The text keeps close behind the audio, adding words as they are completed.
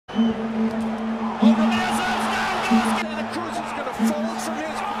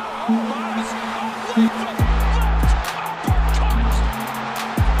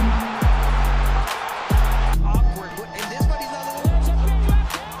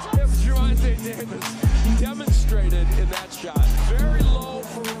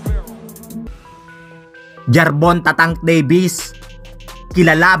Gervonta Tank Davis,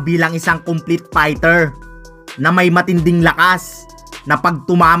 kilala bilang isang complete fighter na may matinding lakas na pag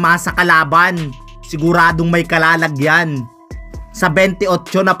tumama sa kalaban, siguradong may kalalagyan. Sa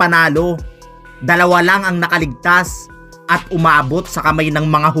 28 na panalo, 2 lang ang nakaligtas at umabot sa kamay ng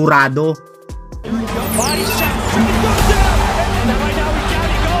mga hurado.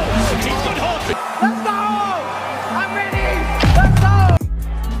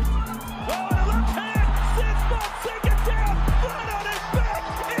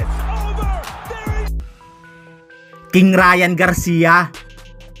 King Ryan Garcia,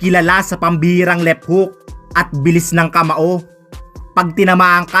 kilala sa pambihirang left hook at bilis ng kamao. Pag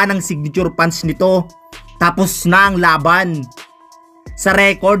tinamaan ka ng signature punch nito, tapos na ang laban. Sa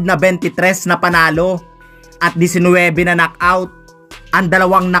record na 23 na panalo at 19 na knockout, ang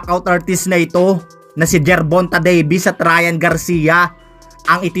 2 knockout artist na ito na si Gervonta Davis at Ryan Garcia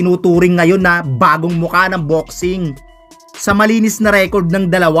ang itinuturing ngayon na bagong muka ng boxing. Sa malinis na record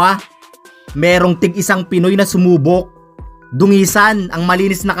ng dalawa, merong tig-isang Pinoy na sumubok. Dungisan ang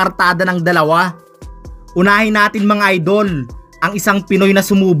malinis na kartada ng dalawa. Unahin natin mga idol ang isang Pinoy na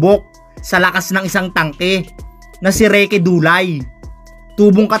sumubok sa lakas ng isang tangke na si Ricky Dulay.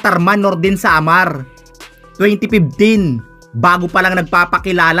 Tubong Katarman, Norden Samar. 2015, bago pa lang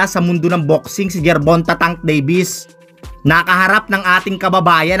nagpapakilala sa mundo ng boxing si Gervonta Tank Davis. Nakaharap ng ating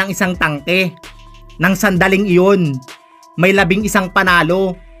kababayan ang isang tangke. Nang sandaling iyon, may 11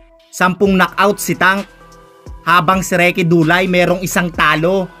 panalo, 10 knockout si Tank, habang si Ricky Dulay merong 1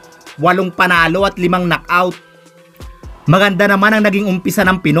 talo, 8 panalo at 5 knockout. Maganda naman ang naging umpisa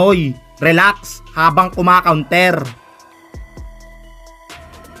ng Pinoy, relax habang kumakaunter.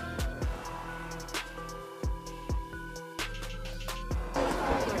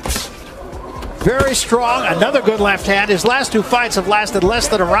 Very strong, another good left hand. His last 2 fights have lasted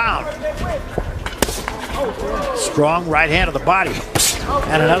less than a round. Strong right hand of the body.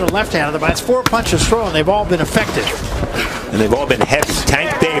 And another left hand of the body. It's 4 punches thrown. They've all been effective. And they've all been heavy.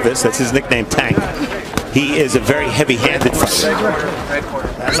 Tank Davis, that's his nickname, Tank. He is a very heavy-handed fighter.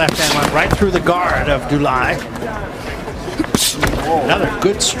 That left hand went right through the guard of Dulay. Another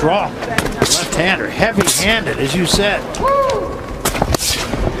good, strong left-hander. Heavy-handed, as you said.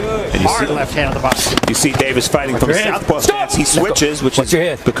 And you Hard see, left hand of the body. You see Davis fighting from a southpaw stance. He switches, which has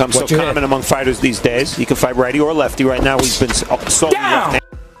become so common among fighters these days. He can fight righty or lefty. Right now, he's been solely left-handed.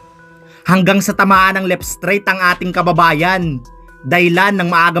 Hanggang sa tamaan ng left straight ang ating kababayan. Dahilan ng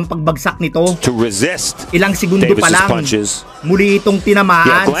maagang pagbagsak nito. To resist ilang segundo pa lang, punches. Muli itong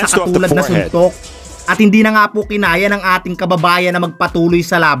tinamaan sa katulad na suntok. At hindi na nga po kinaya ng ating kababayan na magpatuloy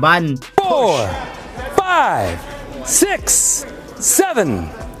sa laban. 4, 5, 6, 7,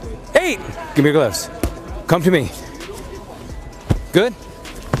 8. Give me your gloves. Come to me. Good.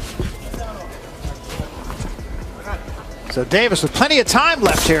 So Davis with plenty of time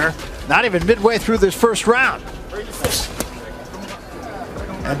left here. Not even midway through this first round.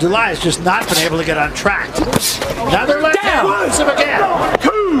 And Dulay has just not been able to get on track. Another left hand moves him again.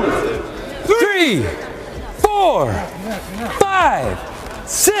 2, 3, 4, 5,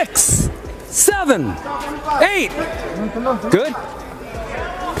 6, 7, 8. Good.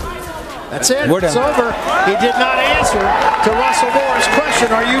 That's it. It's over. He did not answer to Russell Moore's question,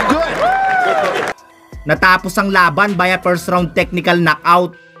 are you good? Natapos ang laban by a first round technical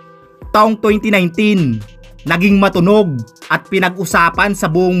knockout. Taong 2019, naging matunog at pinag-usapan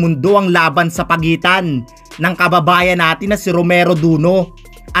sa buong mundo ang laban sa pagitan ng kababayan natin na si Romero Duno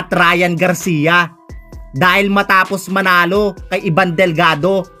at Ryan Garcia. Dahil matapos manalo kay Ivan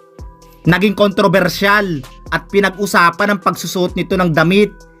Delgado, naging kontrobersyal at pinag-usapan ang pagsusuot nito ng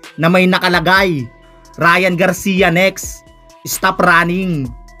damit na may nakalagay, Ryan Garcia next, stop running.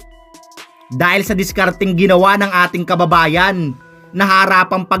 Dahil sa diskarteng ginawa ng ating kababayan na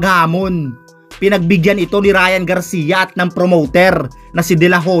harapang paghamon, pinagbigyan ito ni Ryan Garcia at ng promoter na si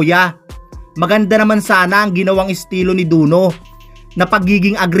De La Hoya. Maganda naman sana ang ginawang estilo ni Duno na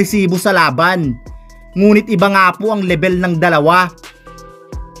pagiging agresibo sa laban, ngunit iba nga po ang level ng dalawa.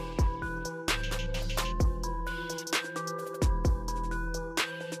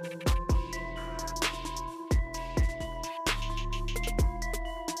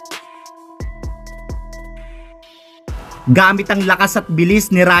 Gamit ang lakas at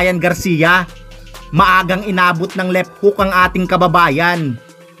bilis ni Ryan Garcia, maagang inabot ng left hook ang ating kababayan.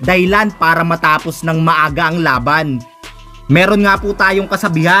 dahilan para matapos ng maaga ang laban. Meron nga po tayong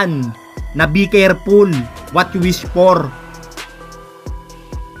kasabihan na be careful what you wish for.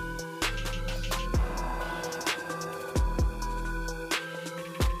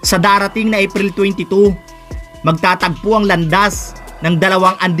 Sa darating na April 22, magtatagpo ang landas ng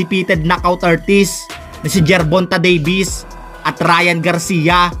dalawang undefeated knockout artists na si Gervonta at Ryan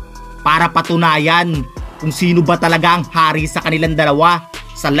Garcia para patunayan kung sino ba talaga ang hari sa kanilang dalawa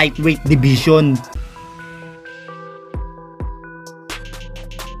sa lightweight division.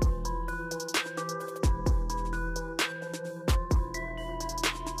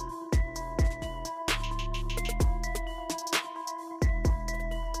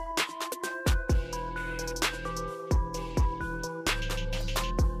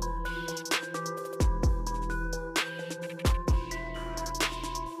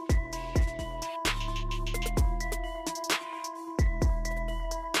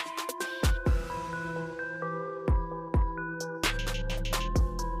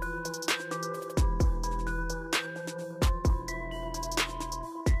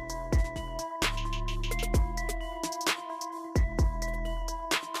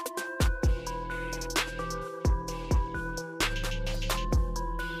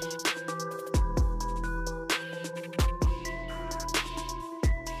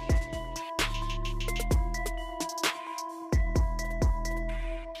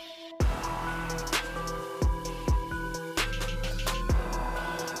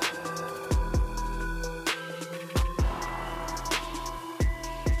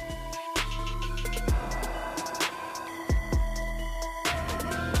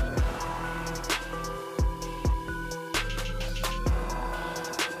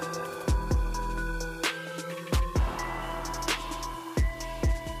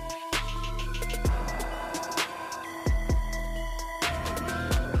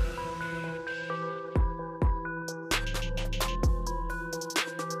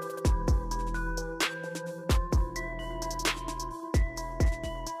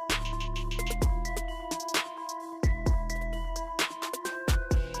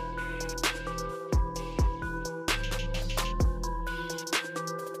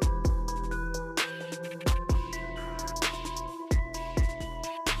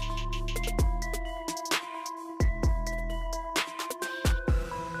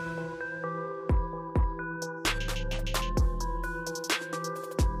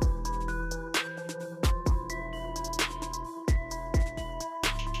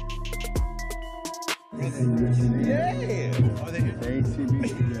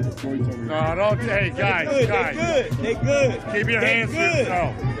 No, don't. Hey, guys, They good. Keep your hands to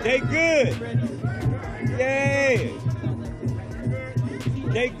yourself. They good. Yeah.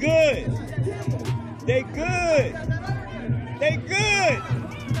 They good. They good. They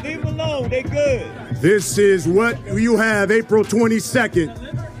good. Leave them alone. They good. This is what you have April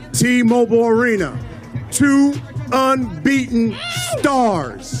 22nd, T-Mobile Arena. 2 unbeaten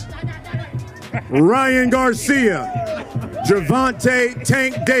stars. Ryan Garcia, Gervonta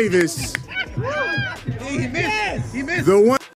Tank Davis. He missed. The one